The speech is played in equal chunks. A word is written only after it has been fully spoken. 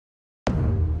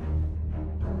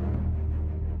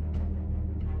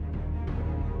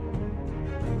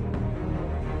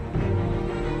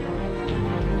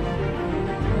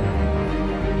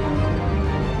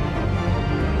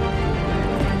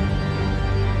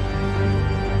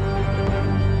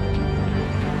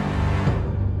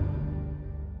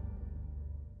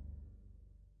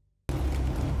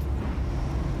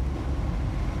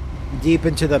deep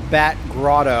into the Bat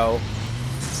Grotto.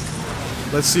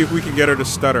 Let's see if we can get her to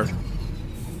stutter.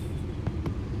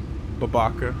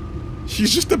 Babaka.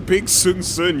 She's just a big Sun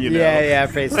Sun, you know? Yeah,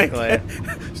 basically. Like,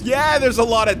 yeah, there's a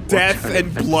lot of death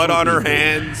and blood on her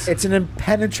hands. It's an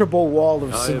impenetrable wall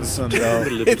of Sun Sun, though.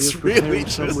 It's really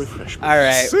just... All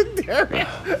right. Tsundere.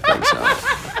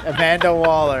 Amanda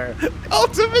Waller.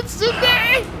 Ultimate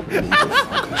Tsundere!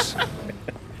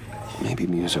 Maybe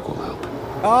music will help.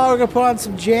 Oh, we're going to put on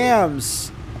some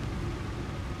jams.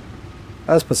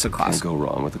 Let's put some Can't classics. go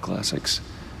wrong with the classics.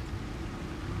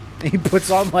 He puts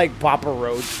on, like, Papa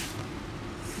Roach.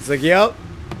 He's like, yep.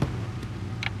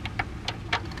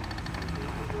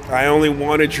 I only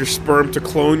wanted your sperm to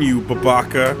clone you,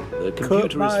 Babaka. The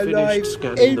computer my is life finished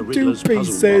scanning the in 2 Riddler's puzzle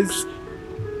pieces. box.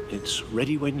 It's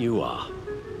ready when you are.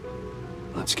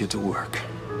 Let's get to work.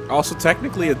 Also,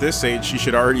 technically, at this age, she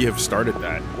should already have started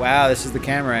that. Wow, this is the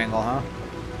camera angle, huh?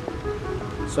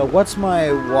 So what's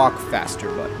my walk faster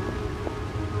button?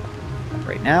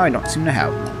 Right now, I don't seem to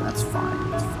have one. That's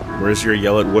fine. That's fine. Where's your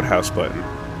yell at Woodhouse button?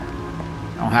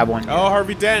 I don't have one yet. Oh,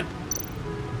 Harvey Dent.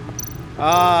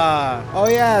 Oh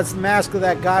yeah, it's the mask of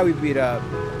that guy we beat up.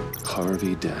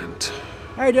 Harvey Dent.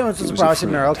 How you doing? This is He a was a promising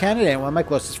friend. mayoral candidate, one of my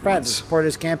closest friends. I supported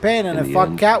his campaign, and I In the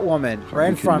fucked end, Catwoman right Harvey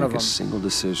in front can of make him. a single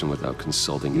decision without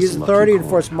consulting He his used lucky authority to coin.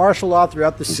 enforce martial law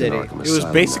throughout the He's city. in Arkham It was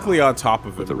Asylum basically now, on top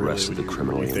of it. with the rest of the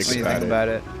criminally think What do you about think it. about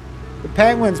it? The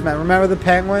Penguins, man. Remember the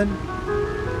Penguin?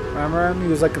 Remember him? He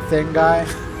was like a thin guy.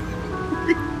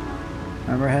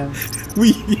 Remember him?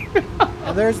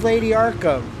 Oh, there's Lady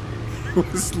Arkham.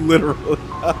 was literally,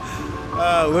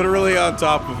 literally on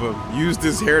top of him. Used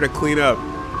his hair to clean up.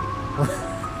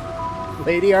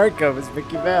 Lady Arkham is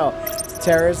Vicky Vale,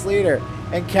 terrorist leader,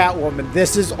 and Catwoman.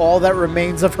 This is all that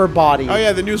remains of her body. Oh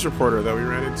yeah, the news reporter that we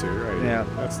ran into. Right? Yeah.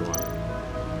 That's the one.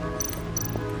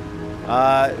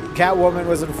 Catwoman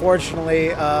was unfortunately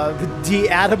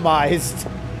de-atomized,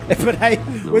 but I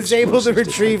No was able to explosives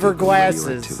retrieve her detected in glasses.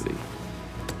 radioactivity.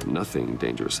 Nothing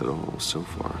dangerous at all so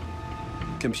far.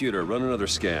 Computer, run another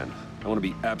scan. I want to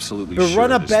be absolutely To sure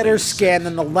run a this better thing is scan safe.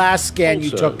 than the last scan you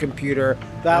Also, took, computer.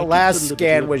 I That took last the liberty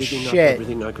scan of was digging up shit.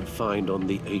 everything I could find on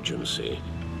the agency.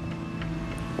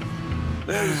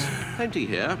 There's plenty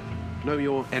here. Know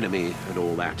your enemy and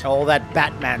all that. All that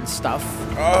Batman stuff.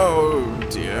 Oh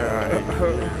dear.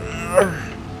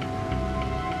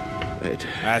 It,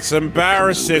 That's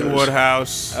embarrassing, goes.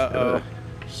 Woodhouse. Uh-oh.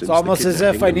 since It's the almost as if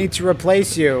I kidnapping need to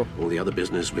replace you. and all the other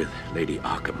business with Lady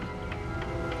Arkham.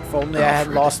 If only I had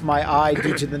Alfred. lost my eye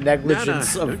due to the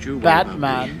negligence don't you of worry about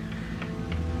Batman.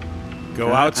 Go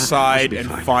outside I'll be and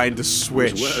fine. find a It was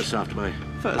switch. worse after my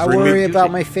first I Bring me- worry duty.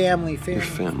 about my family. Your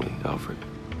family, Alfred.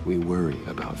 We worry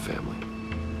about family.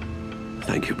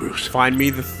 Thank you, Bruce. Find me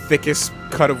the thickest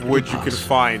cut of wood you can Pass.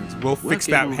 find. We'll fix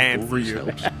that Working hand for always you.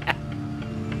 helps.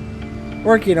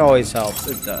 Working always helps.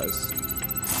 It does.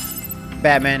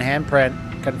 Batman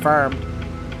handprint confirmed.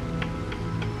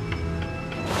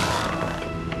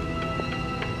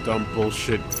 Dumb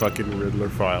bullshit fucking Riddler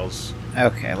files.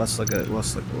 Okay, let's look at see what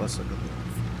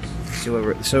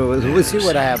let's see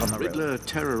what I have on the Riddler. Riddler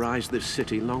terrorized this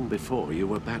city long before you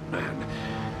were Batman.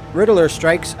 Riddler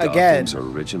strikes again. Gotham's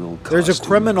original There's a costume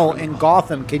criminal in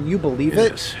Gotham. Can you believe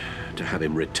it? Yes, to have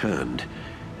him returned,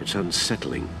 it's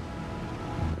unsettling.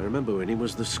 I remember when he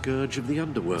was the scourge of the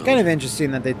underworld. It's kind of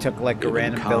interesting that they took like a Even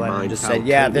random villain Carmine and just Falcone said,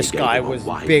 "Yeah, this gave guy him a was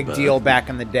wide big berth. deal back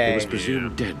in the He day." was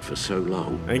presumed dead for so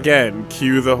long. Again,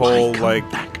 cue the whole Why come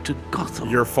like back to Gotham.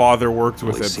 your father worked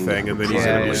with Well, he him seemed to thing, have and a then he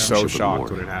prior was so relationship with shocked when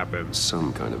Morgan. it happened.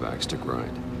 Some kind of axe to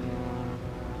grind.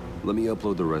 Let me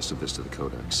upload the rest of this to the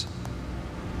Codex.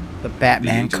 The The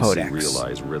Batman agency Codex.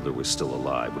 realized Riddler was still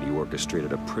alive when he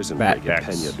orchestrated a prison Bat break at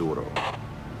Dex. Peña Duro.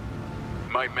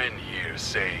 My men here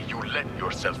say you let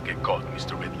yourself get caught,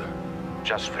 Mr. Riddler.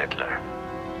 Just Riddler.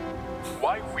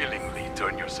 Why willingly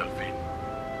turn yourself in?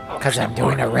 Because I'm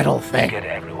doing a riddle thing. Get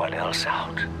everyone else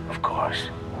out, of course.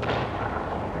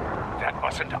 That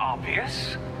wasn't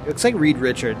obvious. Looks like Reed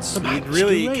Richards. It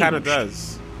really Strange. kind of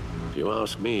does. If you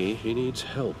ask me, he needs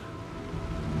help.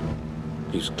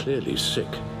 He's clearly sick.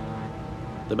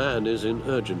 The man is in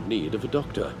urgent need of a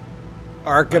doctor.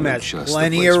 Arkham I has just the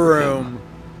plenty place of for him. room.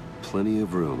 Plenty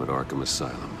of room at Arkham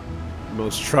Asylum.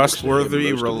 Most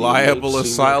trustworthy, Most of the reliable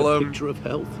inmates seem like a asylum picture of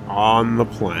health. on the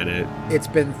planet. It's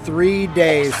been 3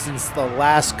 days since the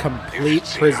last complete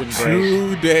prison break.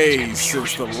 2 days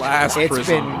since the last It's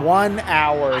prison. been 1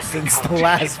 hour since the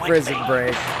last prison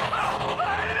break.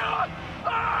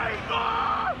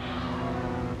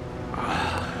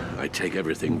 I take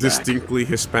everything back. Distinctly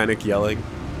Hispanic yelling.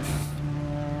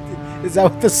 Is that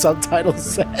what the subtitles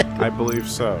said? I believe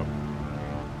so.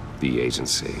 The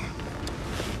agency.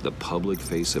 The public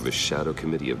face of a shadow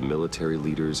committee of military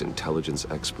leaders, intelligence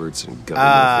experts, and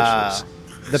government officials.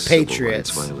 The Civil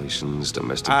Patriots. rights violations,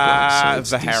 domestic black sites,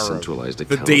 the harem. decentralized The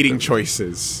accountability. dating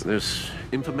choices. This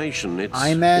information, it's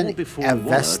Ayman all before Waller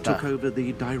Avesta. took over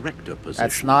the director position.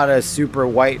 That's not a super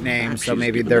white name, Perhaps so she's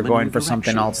maybe given they're them a going new for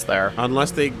something direction. else there.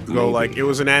 Unless they go like, it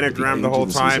was an anagram the whole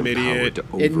time, idiot.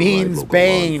 It means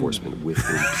Bane. Like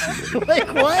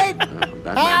what?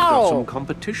 Batman How? got some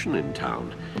competition in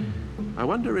town. I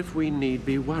wonder if we need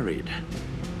be worried.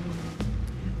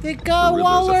 They The got Riddler's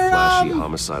Waller. a flashy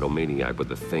homicidal maniac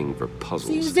with a thing for puzzles.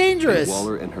 Seems dangerous. And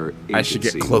Waller and her I should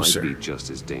get agency closer. might be just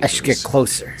as dangerous. I should get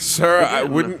closer. Sir, I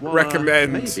Again, wouldn't Waller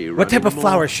recommend. may be What type running of a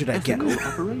flower more should I get? ethical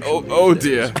operation Oh these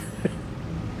dear. days.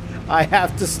 I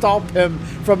have to stop him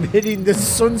from hitting the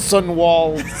Sun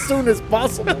wall as soon as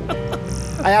possible.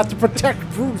 I have to protect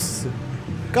Bruce.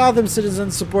 Gotham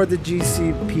citizens support the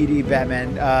GCPD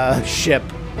Batman ship.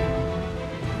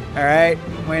 Alright,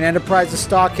 Wayne Enterprises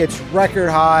stock hits record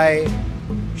high.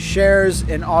 Shares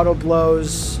in auto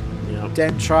blows. Yep.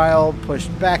 Dent trial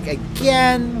pushed back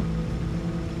again.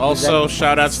 Also,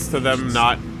 shout outs to them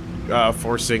not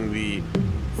forcing the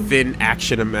thin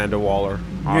action Amanda Waller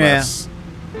on Yeah. us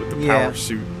with the Yeah. power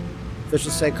suit.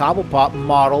 Officials say Cobblepot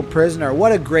model prisoner.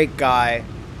 What a great guy.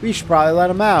 We should probably let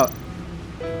him out.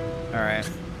 Alright.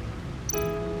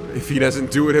 If he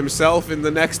doesn't do it himself in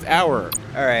the next hour.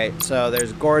 Alright, so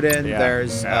there's Gordon, Yeah,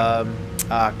 there's yeah.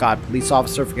 police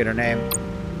officer, forget her name.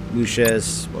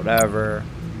 Lucius, whatever.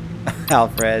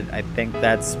 Alfred, I think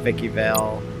that's Vicky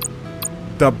Vale.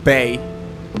 The Bay.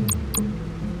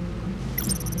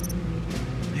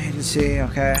 Agency,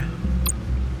 okay.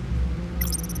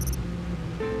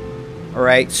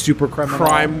 Alright, super criminal.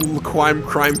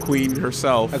 Crime queen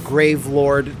herself. A grave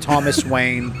lord, Thomas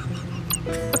Wayne.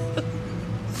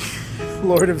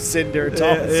 Lord of Cinder,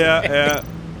 Thomas Yeah.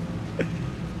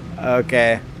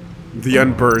 Okay. The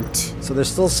Unburnt. So there's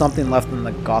still something left in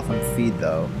the Gotham feed,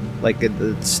 though. Like,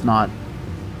 it's not...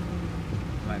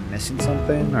 Am I missing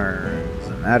something, or does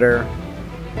it matter?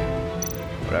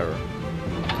 Whatever.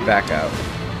 Back out.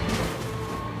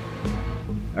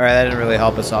 Alright, that didn't really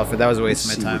help us off, but that was a waste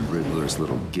Let's of my see time. what Riddler's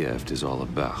little gift is all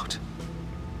about.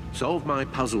 Solve my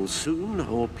puzzle soon,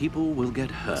 or people will get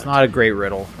hurt. It's not a great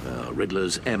riddle.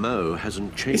 Riddler's MO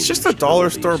hasn't changed. It's just a in all dollar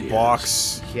these store years.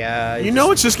 box. Yeah. You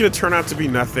know it's just gonna turn out to be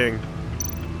nothing.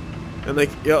 And like,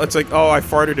 you know, it's like, oh, I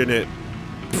farted in it.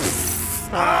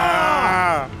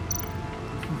 Ah!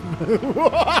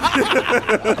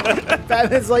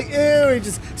 Batman's like, ew, he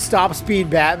just stops being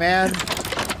Batman.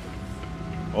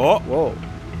 Oh, Whoa.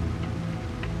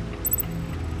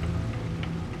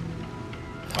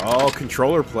 oh,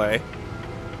 controller play.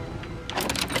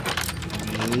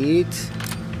 Neat.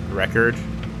 Record.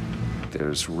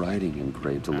 There's writing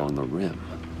engraved along the rim.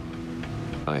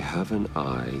 I have an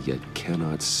eye, yet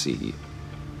cannot see.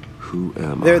 Who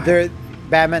am I?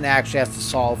 Batman actually has to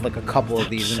solve like a couple of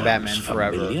these in sounds Batman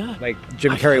Forever. familiar. Like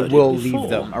Jim I've Carrey heard it will before. leave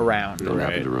them around. You don't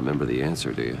happen Right. to remember the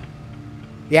answer, do you?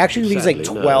 He actually leaves like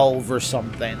Sadly, no. 12 or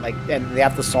something. Like, and they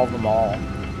have to solve them all.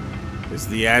 Is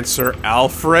the answer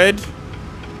Alfred?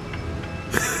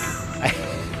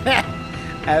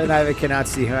 I cannot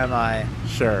see. Who am I?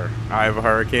 Sure. I have a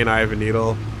hurricane, I have a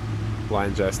needle.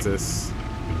 Blind Justice.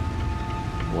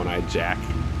 One-Eyed Jack.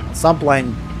 Some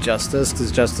blind Justice,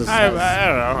 because Justice. I don't know.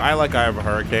 I like I have a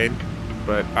hurricane,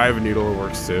 but I have a needle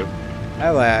works too. I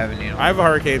have a needle. I have a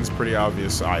hurricane's pretty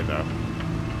obvious eye though.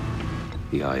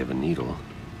 The eye of a needle.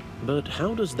 But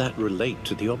how does that relate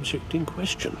to the object in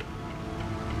question?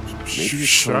 Maybe Shut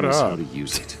it's telling us up. how to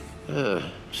use it.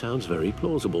 Sounds very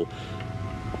plausible.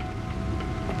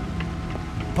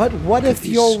 But what if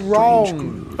These you're strange wrong?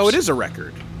 grooves. Oh, it is a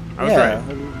record. I was Yeah, right.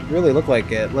 it really looked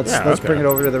like it. Let's Yeah, let's okay. bring it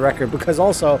over to the record, because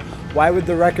also, why would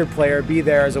the record player be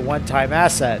there as a one-time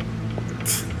asset?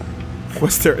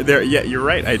 Was there? Yeah, you're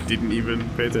right. I didn't even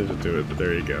pay attention to it, but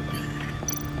there you go.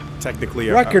 Technically,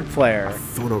 a Record player.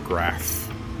 phonograph,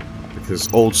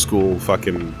 because old school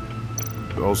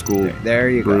There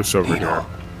you go. Bruce over here.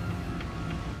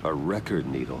 A record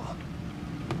needle.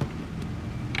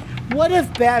 What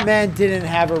if Batman didn't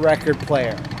have a record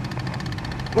player?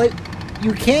 Like,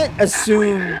 you can't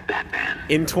assume.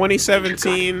 In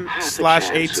 2017/18,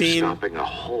 Stopping a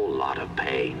whole lot of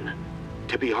pain.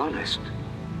 To be honest,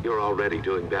 you're already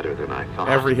doing better than I thought.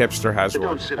 every hipster has So one.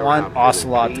 don't sit I want around feeling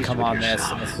Ocelot to pleased come with on this,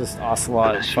 yourself. and it's just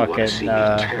Ocelot and Unless you wanna see fucking me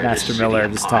tear this Master city Miller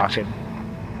just apart. talking.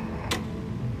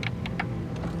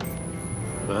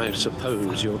 I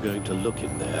suppose you're going to look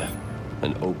in there.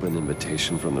 An open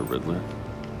invitation from the Riddler?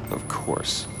 Of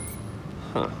course.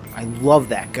 I love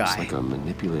that It's guy. like I'm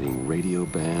manipulating radio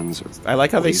bands. Or I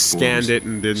like how they waveforms. scanned it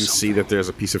and didn't see that there's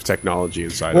a piece of technology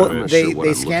inside Well, of I'm it. not they sure what they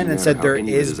I'm scanned looking and at said or there how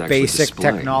any of it is is actually basic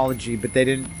displayed. technology, but they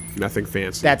didn't. Nothing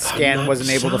fancy. That scan Not wasn't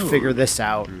able to so. figure this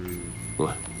out.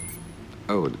 What?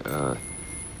 Oh,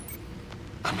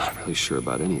 I'm not really sure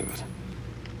about any of it.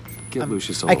 Get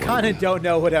Lucius all I over kind me. of don't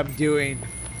know what I'm doing,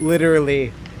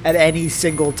 literally, at any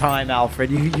single time,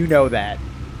 Alfred. You know that.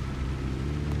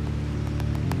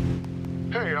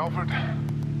 Hey, Alfred.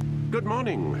 Good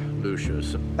morning,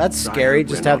 Lucius. That's scary.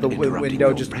 Just to have the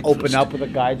window just open up with a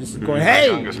guy just going, "Hey!"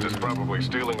 Youngest is probably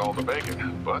stealing all the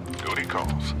bacon, but duty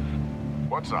calls.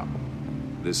 What's up?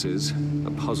 This is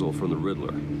a puzzle from the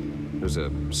Riddler. There's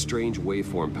a strange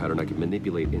waveform pattern I can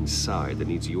manipulate inside that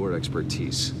needs your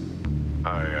expertise.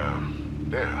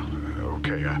 Yeah,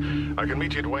 okay. I can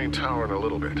meet you at Wayne Tower in a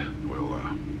little bit. We'll,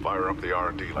 fire up the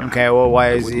R&D lab. Okay, well, why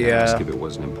I is wouldn't he ask if it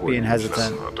wasn't important. being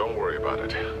hesitant? Don't worry about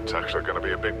it. It's actually gonna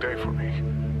be a big day for me.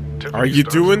 Tiffany Are you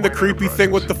starts doing the Wayne creepy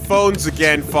thing with the phones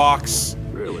again, Fox?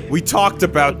 Really? We talked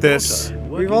about this.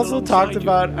 We've also talked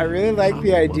about. I really like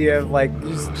the idea of like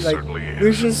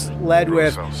Lucius led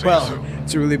with, well,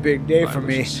 it's a really big day for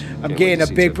me. I'm Can't getting wait a to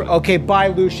see big. Tiffany. Okay, bye,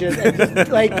 Lucius. And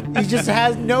just, like he just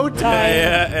has no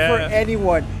time for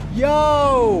anyone.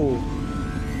 Yo.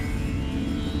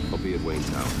 I'll be at Wayne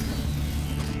Tower.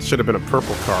 Should have been a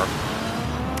purple car.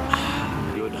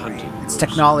 Good hunting. It's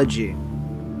technology.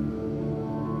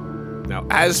 Now,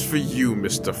 as for you,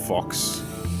 Mr. Fox,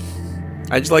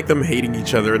 I just like them hating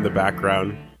each other in the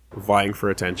background, vying for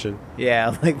attention.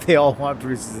 Yeah, like they all want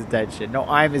Bruce's attention. No,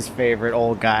 I'm his favorite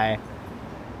old guy.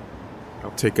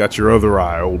 I'll take out your other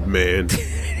eye, old man.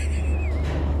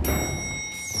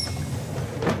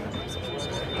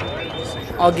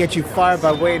 I'll get you fired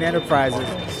by Wayne Enterprises.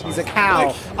 He's like,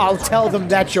 how? I'll tell them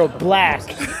that you're black.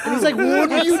 And he's like,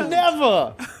 wouldn't you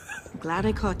never? Glad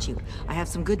I caught you. I have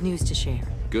some good news to share.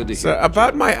 Good to hear. So,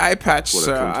 about my eye patch, What I've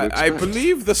sir, come to I expect.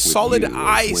 believe the With solid you as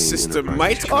eye Wayne system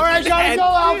Enterprises. might... All right, gotta go,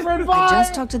 Alfred. Bye. I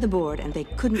just talked to the board, and they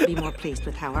couldn't be more pleased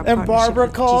with how our And Barbara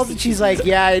called, and she's like,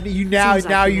 "Yeah, you now Seems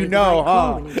like you made the know, right call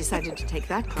huh? when you decided to take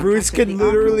that Bruce contract can with the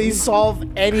literally Arkham solve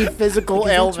any physical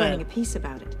because it's running a ailment." piece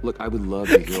about it. Look, I would love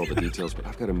to hear all the details, but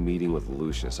I've got a meeting with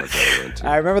Lucius I've got to run to.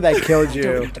 I remember that killed Don't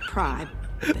you. have to pry,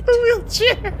 but what's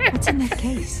in that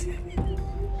case?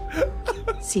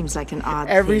 Seems like an odd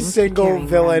Every thing single carrying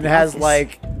villain around the has office.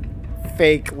 like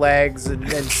fake legs and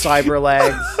cyber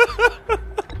legs.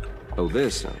 Oh,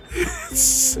 this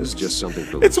is just something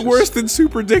for It's Lucius. worse than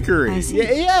Super Dickery. I see.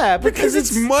 Yeah, Because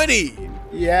it's money.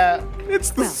 yeah. It's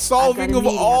the Well, I've solving got a of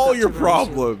meeting I've all got your to run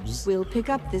to. problems. We'll pick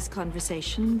up this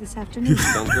conversation this afternoon.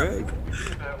 Sounds great.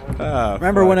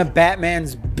 Remember one of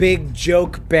Batman's big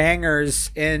joke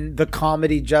bangers in the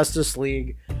comedy Justice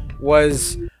League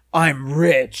was, "I'm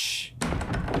rich.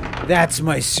 That's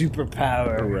my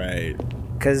superpower." Right.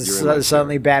 Because You're in my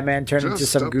suddenly Batman turned into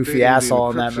some goofy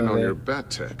asshole in that on your movie. bat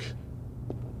tech.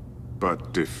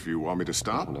 But if you want me to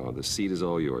stop, No, the seat is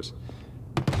all yours.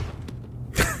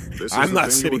 this is I'm the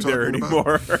not thing you were sitting there talking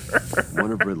about? anymore.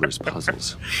 One of Riddler's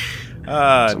puzzles.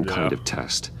 Some No. kind of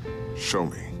test. Show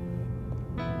me.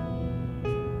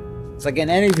 It's like in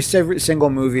any single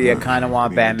movie, I kind of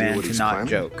want Any idea Batman what to he's not planning?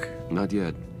 joke. Not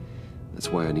yet. That's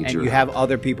why I need And your you help. have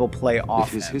other people play If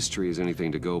off his him. history is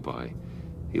anything to go by,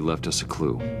 he left us a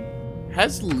clue.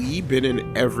 Has Lee been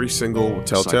in every single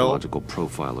Telltale? Psychological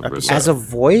profile of Episode. Riddler. As a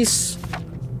voice?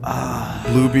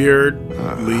 Bluebeard,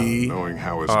 Lee, Knowing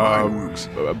how his mind works.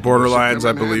 Borderlands, I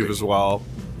Superman believe, handy. as well.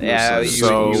 Yeah, Yes, you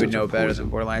so- would know better than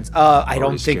Borderlands. I Already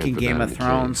don't think scanned in for Game that of in the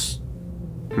Thrones.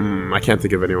 I can't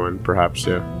think of anyone, perhaps,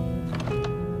 yeah.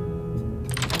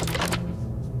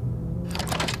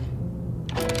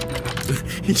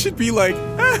 He should be like,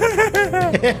 Oh,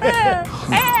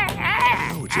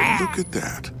 would you look at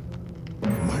that?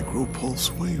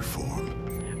 Micropulse waveform.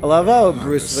 I love how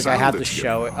Bruce was like, I sound have to it's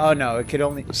show it. giving Oh no, it could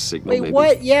only. A signal, Wait, maybe?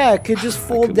 what? Yeah, it could just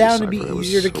fold couldn't down and be decipher. I was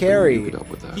easier to hoping you carry. could help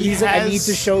with that. He's like, I need has-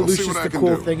 to show I'll see Lucius what I the can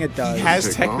cool do. thing it does. he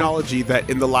has Take long. technology that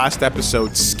in the last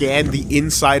episode scanned the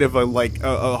inside of a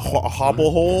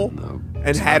hobble hole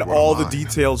and had not all the mine.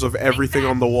 details of everything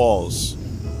on the walls.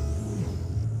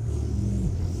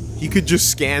 He could just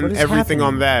scan What is everything happening?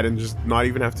 on that and just not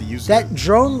even have to use That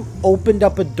drone opened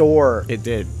up a door. it. It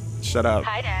did. Shut up.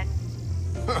 Hi, Dad.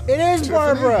 It is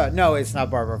Barbara. No, it's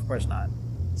not Barbara. Of course not.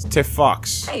 It's Tiff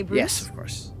Fox. Hey, Bruce. Yes, of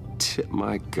course.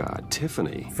 My God,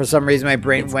 Tiffany. For some reason, my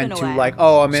brain It's went been a to while. like,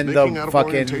 oh, I'm in Sneaking the out of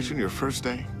fucking orientation your first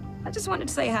day? I just wanted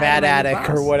to say hi. bad to my new attic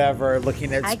or boss. whatever,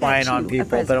 looking at I got spying on you a people.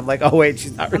 present. But I'm like, oh wait,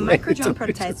 she's not A related to microdrone me.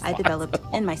 prototype I developed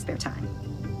in my spare time.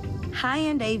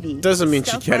 High-end AV. Doesn't mean she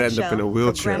stealth can't light end up in a show,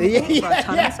 wheelchair. programmable for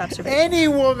autonomous observation. Any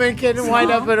woman can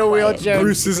wind up in a Small, quiet. wheelchair.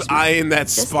 Bruce is eyeing that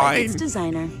Just like its spine.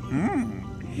 designer.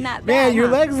 Not bad, Man, your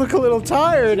huh? legs look a little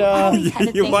tired. Always had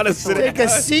a You thing want to for sit toys. Take a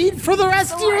seat for the rest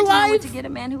So of your I told you life. to get a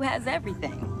man who has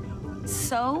everything.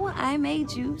 So I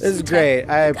made you. This is some great. tech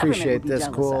I the government appreciate would be this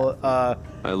jealous cool of.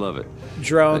 I love it.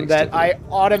 drone Thanks, that I Tiffany.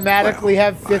 automatically Well,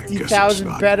 have I guess it's 50,000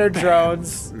 not better bad.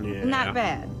 drones. Yeah. Not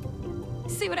bad.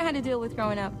 See what I had to deal with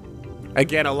growing up.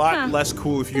 Again, a lot Huh. less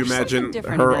cool if you There's something imagine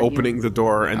different her about you. opening the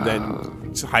door and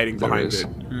then hiding there behind is. it.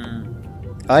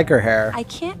 I like her hair. I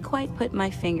can't quite put my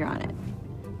finger on it,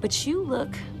 but you look.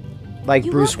 Like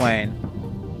You Bruce look- Wayne.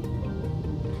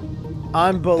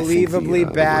 I think Unbelievably the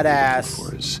word we're looking badass.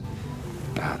 for is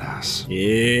badass.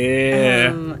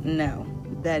 Yeah. No,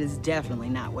 that is definitely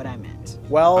not what I meant.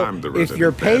 Well, I'm the if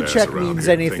your resident badass paycheck around means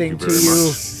here. anything Thank to you very you,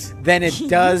 much. then it You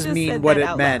does just mean said what that it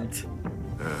out meant.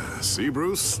 See,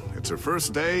 Bruce, it's her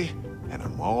first day, and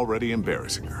I'm already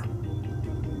embarrassing her.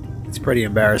 It's pretty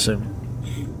embarrassing.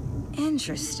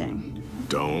 Interesting.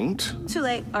 Don't. Too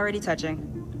late. Already touching.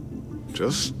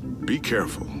 Just be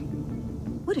careful.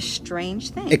 What a strange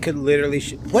thing. It could literally.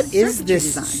 What is Circuitry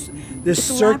this? design. This It's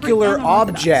elaborate circular and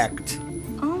unorthodox. object.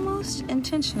 Almost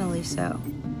intentionally so.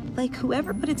 Like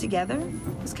whoever put it together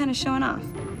was kind of showing off.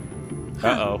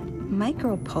 Uh-oh.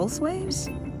 Micro pulse waves?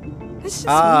 That's just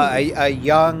weird. A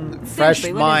young, fresh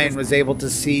Seriously, what is mind this? was able to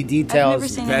see I've details never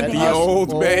seen That anything the us else.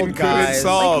 old man couldn't guys-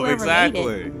 solve. Like whoever made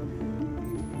it. Exactly.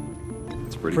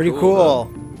 It's Pretty huh?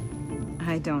 cool.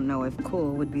 I don't know if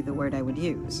cool would be the word I would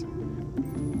use.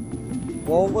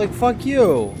 Well, like fuck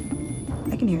you.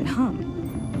 I can hear it hum.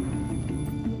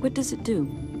 What does it do?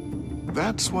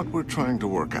 That's what we're trying to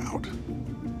work out.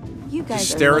 You guys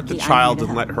Just are stare at the lucky I'm child here to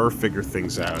and let help. her figure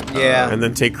things out. Yeah. And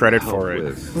then take credit Help for it.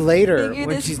 with. Later, Figure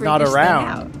when this she's not freakish thing around.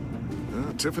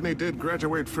 out. Tiffany did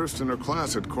graduate first in her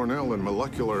class at Cornell in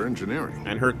molecular engineering.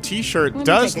 And her t-shirt Let me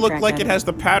does take a look crack like at it it. has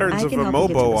the patterns I of can a help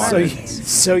you get Mobo to the on So, bottom it. of this.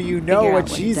 so you know Figure what out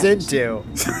what she's it does. into.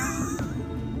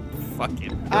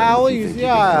 Fucking. I'll If you use, think you can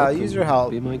yeah, help, use then your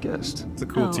help. Be my guest. It's a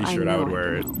cool Oh, I t-shirt. I would know.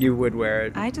 wear it. You would wear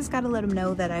it. I just gotta let him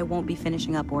know that I won't be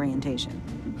finishing up orientation.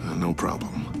 No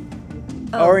problem.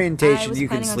 Orientation I was you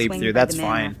can planning on sleep swinging through, by that's the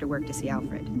manor fine. After work to see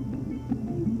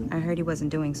Alfred. I heard he wasn't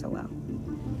doing so well.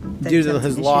 That Due he's to had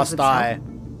his some issues lost with his eye. health.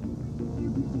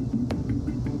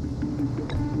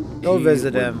 Go He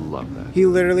visit would him. Love that. He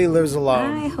literally lives I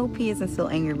alone. hope he isn't still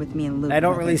angry with me and Luke. I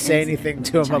don't about really that say incident anything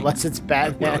to him in China. unless it's Well,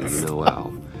 Batman. you know,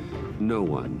 Al, no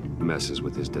one messes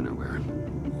with his dinnerware.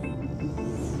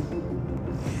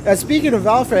 Speaking of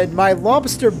Alfred, my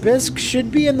lobster bisque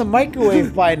should be in the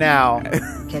microwave by now.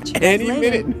 Catch you guys Any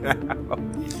later. minute now.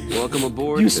 Welcome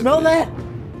aboard. You smell Tiffany.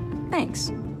 that?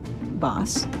 Thanks,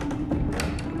 boss.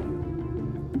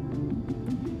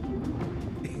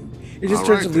 It just All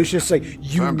turns right, to Lucius like,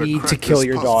 you Time to need to crack kill this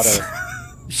your puzzle." daughter.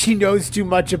 She knows too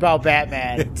much about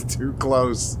Batman. It's too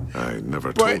close. I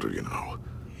never But- told her, you know.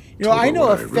 You know, Told I her know what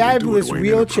a I really do fabulous at Wayne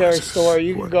wheelchair Enterprises, store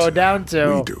you can what go down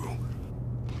to. We do.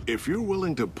 If you're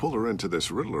willing to pull her into this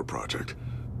Riddler project,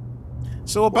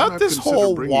 So why about not this consider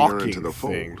whole bringing her walking into the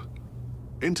thing. fold,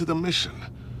 into the mission.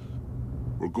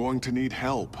 We're going to need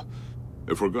help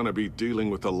if we're going to be dealing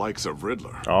with the likes of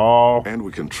Riddler, Oh. and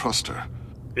we can trust her.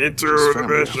 Enter His the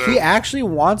family. mission. He actually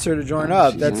wants her to join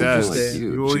up. She's That's does. interesting.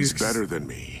 Like you. Well, She's he's- better than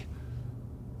me.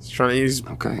 He's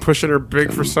Okay. pushing her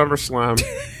big for Come. SummerSlam.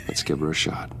 Let's give her a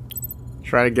shot.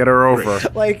 Trying to get her over.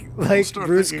 Like start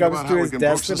Bruce thinking comes about to how we his can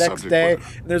desk the broach the next subject day, with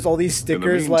her. and there's all these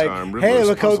stickers meantime, like, "Hey, Riddler's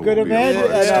look how puzzle good will be Amanda,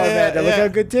 over. Amanda, look how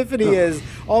good Tiffany is.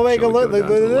 Oh my Shall God, we look, go look down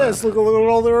to at the this. lab? Look at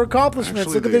all their accomplishments.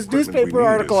 Actually, Look at the this equipment we newspaper need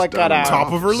article I is cut down in out. the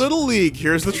Top of her little league.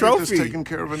 Here's the We'll get this trophy. taken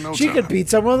care of in no She time. could beat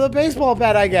someone with a baseball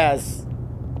bat, I guess.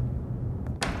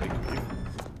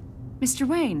 Mr.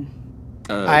 Wayne,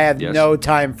 I have yes. no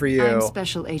time for you. I'm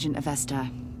Special Agent Avesta.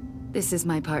 This is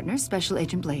my partner, Special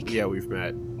Agent Blake. Yeah, we've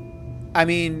met. I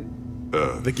mean,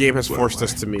 The game has forced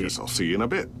us to I meet. guess I'll see you in a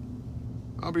bit.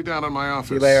 I'll be down in my office.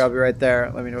 see you later. I'll be right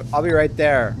there. Let me know. I'll be right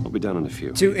there I'll be down in a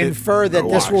few. to infer that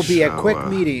this will be a Watch, quick I'll,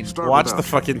 meeting. start Watch without the you.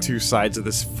 fucking two sides of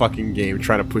this fucking game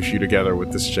trying to push you together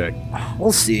with this chick.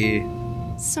 We'll see.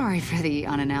 Sorry for the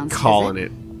unannounced Calling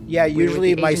visit. it. Yeah, with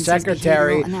usually the my agency's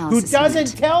secretary, behavioral who analysis doesn't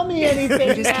unit. tell me You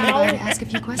anything just came by to now, ask a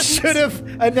few questions? should have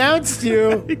announced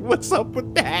you. What's up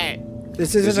with that?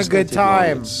 This This isn't a is gonna good take long.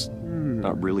 time. It's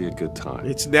not really a good time.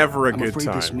 It's never a I'm good afraid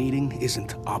time. this meeting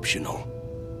isn't optional.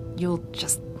 You'll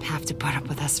just have to put up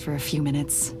with us for a few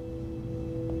minutes.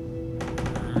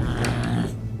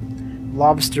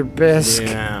 Lobster bisque.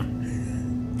 Yeah.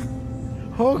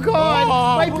 Oh God,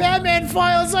 my Batman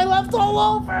files I left all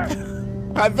over.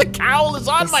 The cowl is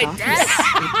on This my office, desk.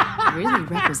 it really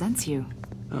represents you.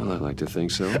 Well, I like to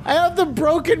think so. I have the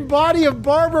broken body of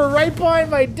Barbara right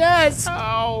behind my desk.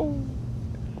 Oh.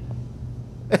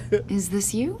 Is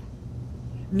this you?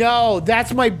 No,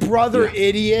 that's my brother,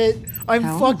 idiot. I'm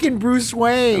How? fucking Bruce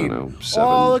Wayne. I don't know, 7,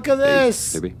 oh, look at 8,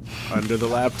 this. maybe. Under the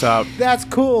laptop. That's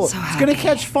cool. So It's gonna happy.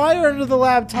 catch fire under the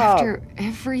laptop. After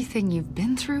everything you've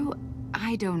been through,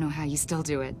 I don't know how you still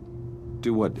do it.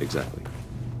 Do what exactly?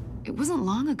 It wasn't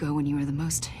long ago when you were the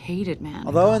most hated man.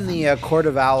 Although in the Court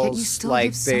of Yet you Owls, still like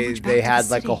give so they much back they to had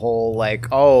the like a city. whole like,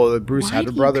 oh, Bruce Why had a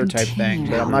do you brother type continue thing,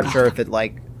 to but I'm help not sure out? if it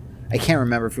like, I can't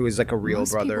remember if it was like a real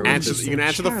Most brother. people Or would just, just You can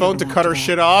answer the charitable phone to cut her after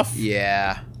shit that. off?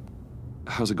 yeah.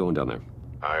 How's it going down there?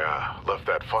 I left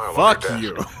that file Fuck on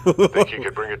your you. desk. Think you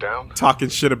could bring it down? Talking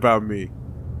shit about me.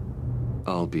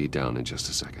 I'll be down in just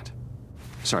a second.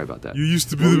 Sorry about that. You used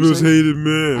to be What the were you most saying? hated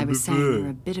man. I was saying you're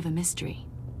a bit of a mystery.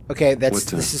 Okay, that's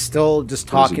What, this is still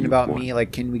just what is it talking you about want? me.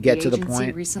 Like, can we get to the agency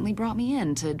point? recently brought me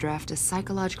in to draft a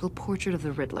psychological portrait of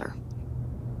the Riddler.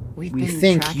 We've We been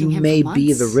think tracking you him may for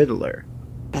be the months, Riddler.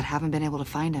 but haven't been able to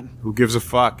find him. Who gives a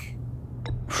fuck?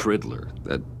 Riddler,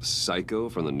 that psycho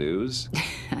from the news?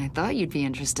 I thought you'd be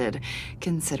interested,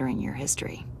 considering your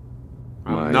history.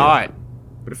 I'm My, not.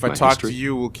 But if I my talk to history?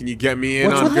 you, well, can you get me in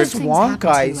What's on with good... this things wonk happened to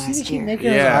guy? you See, last he keep year. making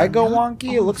his Yeah. eye go Not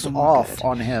wonky. It all looks of them were off good.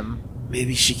 on him.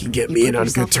 Maybe she can get You me put in on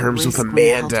yourself good at terms with risk when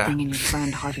you helped Amanda. bring in your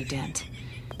friend Harvey Dent.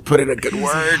 Put in a good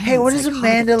word. Hey, what does Hindsight's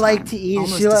Amanda hard at like the to time. eat? Is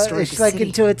Almost she like, destroyed is she the like city.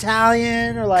 into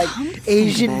Italian or like Come to think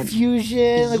Asian of it,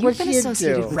 fusion? Like, You've what's been she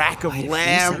associated into? with Rack of quite a few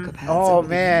lamb. psychopaths Oh over the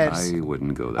man, years. I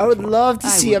wouldn't go that I would far. love to I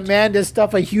see would. Amanda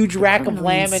stuff a huge rack of criminally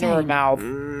lamb in her insane. mouth.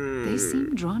 They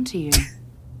seem drawn to you.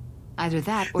 Either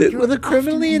that, or The- you're well, the often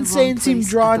criminally in the wrong insane seem place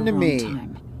at drawn the to wrong me.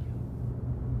 time.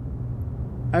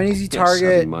 I'm an easy Yes,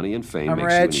 target. having money and fame I'm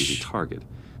makes you an rich. easy target.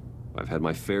 I've had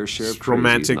my fair share of Just crazies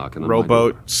romantic knocking on my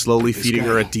rowboat door. slowly This feeding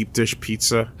her a guy. deep dish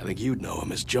pizza. I think you'd know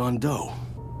him as John Doe.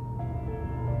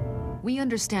 We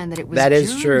understand that it was That is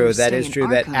during true. your That stay is in true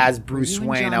that Arkham as where Bruce you and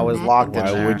Wayne, John I was met locked and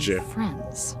in Why there. would you?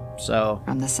 Friends. So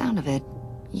From the sound of it,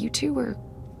 you two were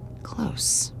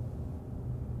close.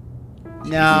 no,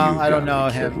 You I don't gotta know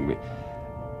be him. kidding me.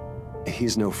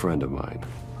 He's no friend of mine.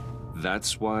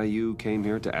 That's why you came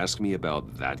here to ask me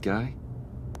about that guy?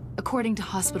 According to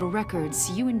hospital records,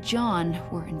 you and John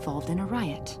were involved in a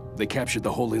riot. They captured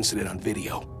the whole incident on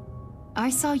video.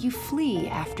 I saw you flee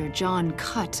after John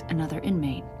cut another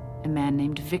inmate, a man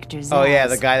named Victor Zaz. Oh yeah,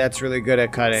 the guy that's really good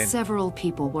at cutting. Several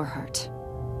people were hurt.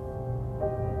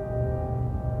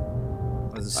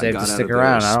 Was it I safe got to out stick of there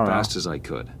around? as I don't know. fast as I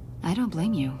could. I don't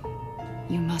blame you.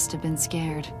 You must have been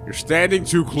scared. You're standing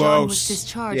too John was close.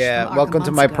 discharged Yeah, from welcome Arkham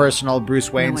to my months ago. personal Bruce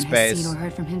No Wayne one has space. seen or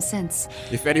heard from him since.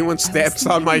 If anyone steps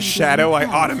on my thinking shadow, I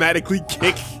hell. automatically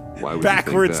kick Why would you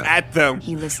backwards think that? at them.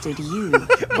 He listed you.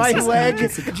 My as his leg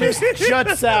emergency just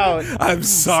juts out, I'm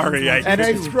sorry, and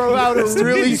I throw out a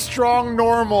really strong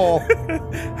normal.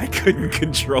 I couldn't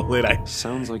control it.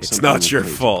 Sounds like It's something not a your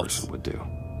crazy fault. person would do.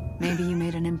 Maybe you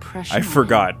made an impression. I on him.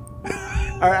 forgot.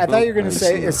 All right, I thought you were gonna I've say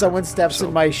seen if her, someone steps so-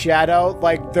 in my shadow,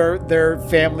 like their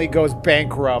family goes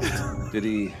bankrupt. Did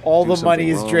he All do the money something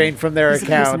is wrong? drained from their He's a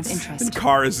person of accounts. interest. And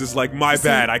Kara's is like, my See,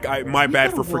 bad. My we've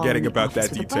bad got for a wall forgetting in the about that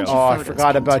office with a detail. bunch of Oh, I photos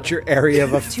forgot pinned about to your it. area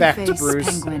of effect, Two-Face,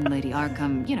 Bruce. Penguin, Lady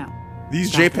Arkham, you know.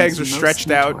 These Gotham's JPEGs are most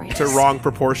stretched out to notorious. wrong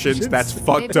proportions. That's They've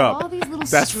fucked got all up. these little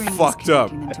That's strings fucked up.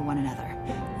 connecting them to one another,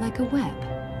 like a web.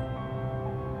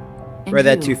 And Read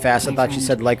that you, too fast. I my thought you friend,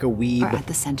 said like a are weeb. at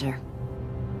the center.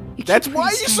 You That's keep why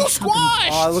pretty you're so strange company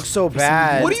squashed. Oh, it looks so for someone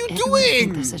bad. who What are you doesn't think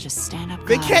doing? they're such a stand-up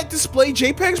They guy. can't display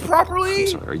JPEGs properly? I'm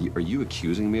sorry, are you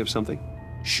accusing me of something?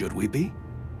 Should we be?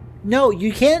 No,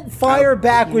 you can't fire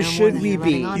back You with know more should than we you're be.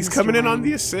 letting on. He's Mr. coming in on Wayne.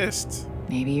 the assist.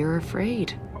 Maybe you're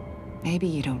afraid. Maybe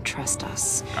you don't trust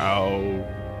us. Oh.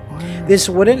 Or This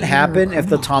wouldn't maybe you're a happen if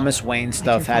the criminal. Thomas Wayne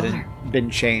stuff your hadn't father. been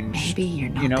changed. Maybe you're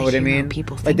not You know the what I hero mean?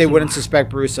 people Like think they you wouldn't are. suspect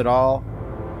Bruce at all.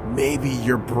 Maybe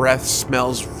your breath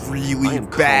smells I really am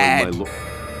bad. calling my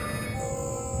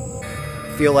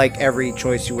Feel like every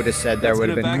choice you would have said there would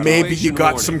have been. Maybe you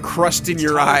got some crust in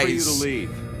your Time for you eyes. to leave.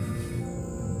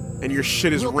 And your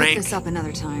shit is We'll pick rank. this up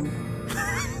another time.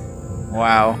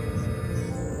 Wow.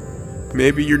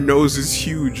 Maybe your nose is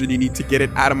huge and you need to get it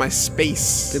out of my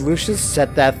space. Did Lucius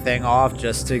set that thing off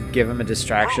just to give him a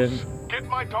distraction? Bruce, get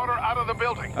my daughter out of the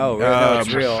building. Oh, really? No, it's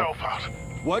Get real. yourself out.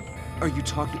 What are you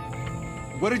talking?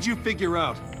 What did you figure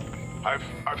out? I've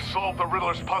solved the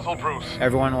Riddler's puzzle, Bruce.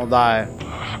 Everyone will die.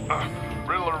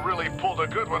 Riddler really pulled a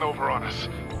good one over on us.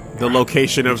 The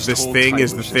location of this Hold thing tight,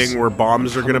 is the Lucius. thing where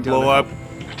bombs are gonna Coming down blow the up.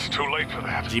 It's too late for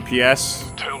that.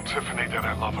 GPS. Tell Tiffany that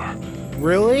I love her.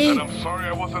 Really? And I'm sorry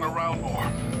I wasn't around more.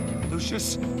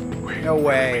 Lucius? No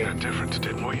way. We made a difference,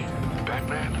 didn't we,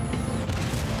 Batman?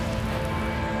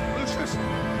 Lucius!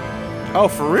 Oh,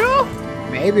 for real?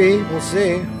 Maybe. We'll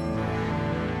see.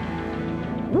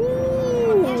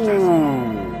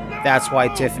 That's why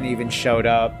Tiffany even showed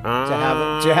up to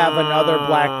have another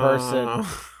black person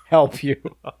help you.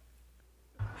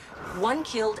 One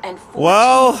killed and 14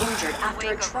 Well, injured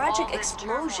after a tragic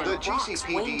explosion. The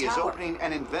GCPD is opening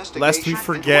an investigation. lest we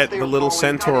forget the little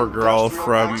centaur girl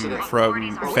from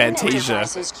Fantasia,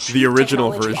 the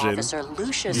original version.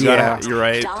 You're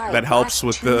right. That helps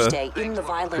with the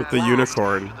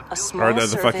unicorn or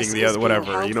the fucking the other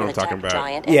whatever. You know what I'm talking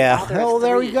about? Yeah. Oh,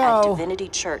 there we go.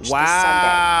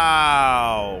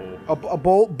 Wow. A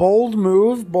bold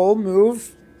move. Bold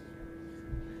move.